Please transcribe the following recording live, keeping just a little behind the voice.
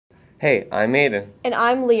Hey, I'm Aiden. And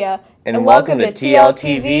I'm Leah. And welcome to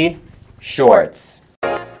TLTV Shorts.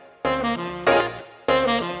 To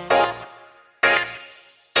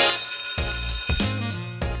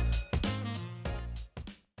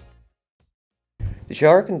show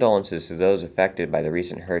our condolences to those affected by the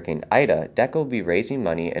recent Hurricane Ida, DECA will be raising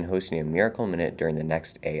money and hosting a Miracle Minute during the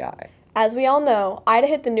next AI. As we all know, Ida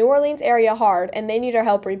hit the New Orleans area hard, and they need our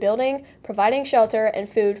help rebuilding, providing shelter, and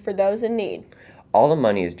food for those in need. All the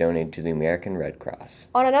money is donated to the American Red Cross.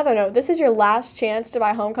 On another note, this is your last chance to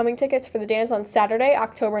buy homecoming tickets for the dance on Saturday,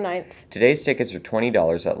 October 9th. Today's tickets are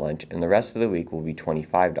 $20 at lunch, and the rest of the week will be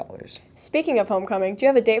 $25. Speaking of homecoming, do you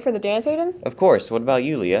have a date for the dance, Aiden? Of course. What about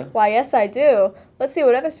you, Leah? Why, yes, I do. Let's see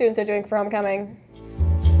what other students are doing for homecoming.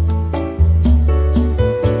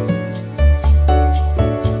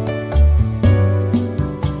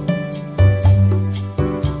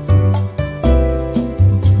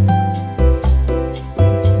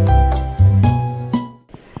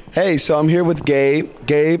 Hey, so I'm here with Gabe.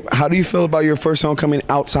 Gabe, how do you feel about your first homecoming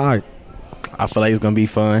outside? I feel like it's gonna be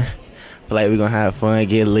fun. I feel like we're gonna have fun,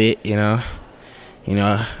 get lit, be there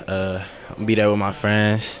with my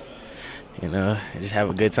friends, and just have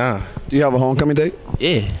a good time. Do you have a homecoming date?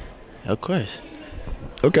 Yeah, of course.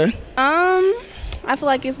 Okay. I feel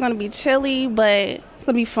like it's gonna be chilly, but it's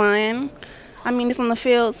gonna be fun. I mean, it's on the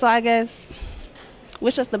field, so I guess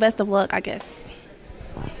wish us the best of luck, I guess.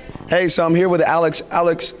 Hey, so I'm here with Alex.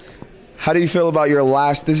 Alex, how do you feel about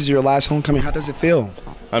this is your last homecoming? How does it feel?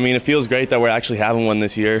 I mean, it feels great that we're actually having one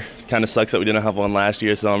this year. It kind of sucks that we didn't have one last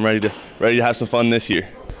year, so I'm ready to have some fun this year.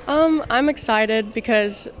 I'm excited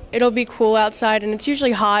because it'll be cool outside, and it's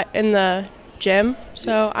usually hot in the gym,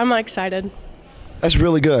 so I'm excited. That's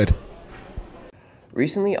really good.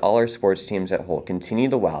 Recently, all our sports teams at Holt continue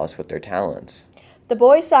to wow us with their talents. The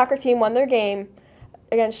boys' soccer team won their game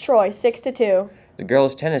against Troy 6-2. The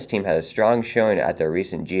girls' tennis team had a strong showing at their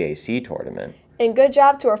recent GAC tournament. And good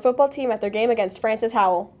job to our football team at their game against Francis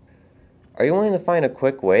Howell. Are you wanting to find a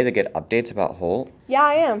quick way to get updates about Holt? Yeah,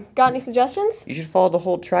 I am. Got any suggestions? You should follow the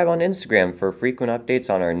Holt Tribe on Instagram for frequent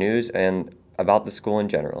updates on our news and about the school in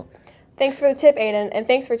general. Thanks for the tip, Aiden, and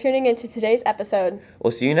thanks for tuning in to today's episode.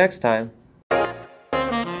 We'll see you next time.